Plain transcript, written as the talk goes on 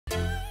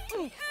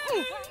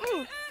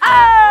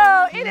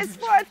It is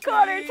fourth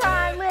quarter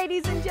time,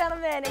 ladies and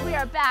gentlemen, and we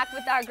are back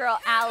with our girl,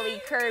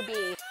 Allie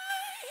Kirby.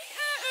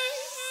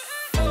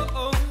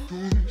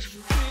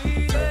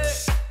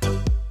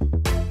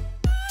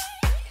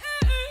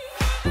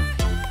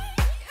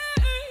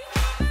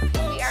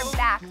 We are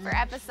back for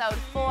episode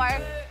 4,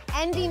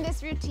 ending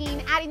this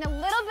routine, adding a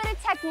little bit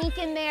of technique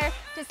in there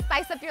to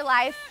spice up your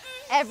life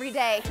every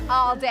day,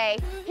 all day.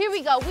 Here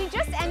we go. We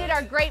just ended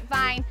our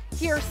grapevine.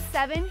 Here's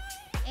 7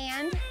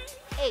 and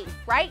 8.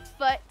 Right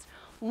foot.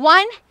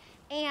 1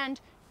 and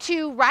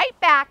 2. Right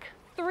back.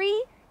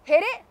 3.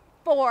 Hit it.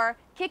 4.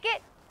 Kick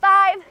it.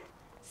 5,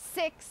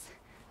 6,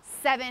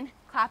 7.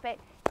 Clap it.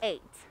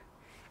 8.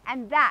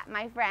 And that,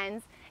 my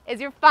friends, is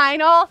your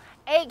final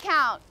 8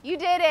 count. You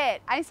did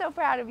it. I'm so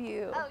proud of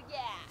you. Oh,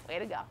 yeah. Way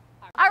to go.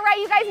 All right,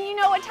 you guys, you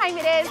know what time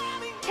it is.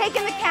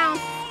 Taking the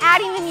counts,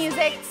 adding the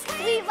music.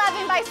 Sweet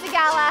Lovin' by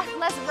Sigala.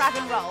 Let's rock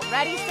and roll.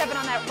 Ready? Stepping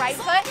on that right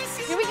foot.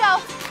 Here we go.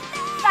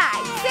 5,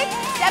 6,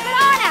 step it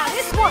on out.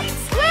 This one.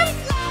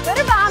 Swim.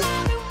 Glitter bomb.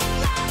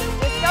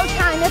 It's go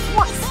time. This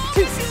 1,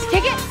 2,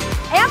 kick it.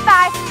 And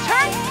 5.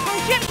 Turn. Turn,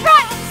 chip,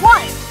 front.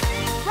 1.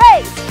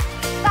 Raise.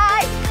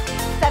 5,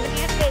 7,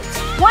 and 8.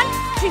 1,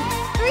 2,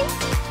 3,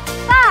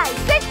 5,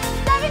 6,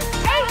 7,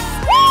 8.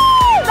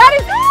 Woo! That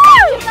is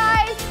good, you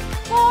guys.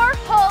 4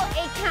 whole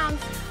 8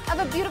 counts of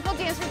a beautiful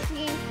dance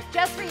routine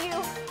just for you.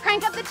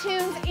 Crank up the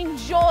tunes,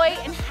 enjoy,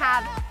 and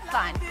have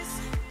fun.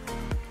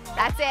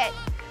 That's it.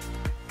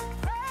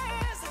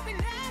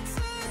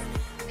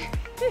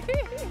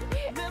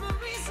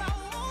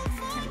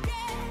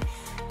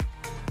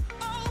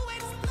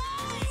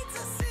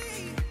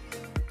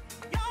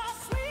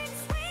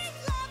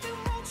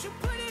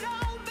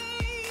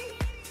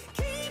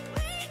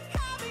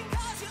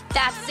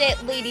 That's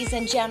it, ladies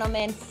and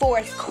gentlemen.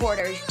 Fourth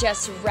quarter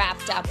just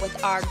wrapped up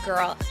with our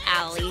girl,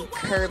 Allie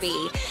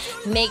Kirby.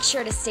 Make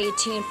sure to stay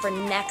tuned for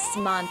next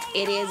month.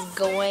 It is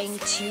going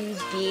to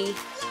be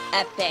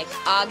epic.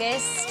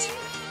 August,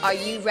 are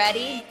you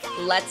ready?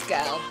 Let's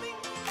go.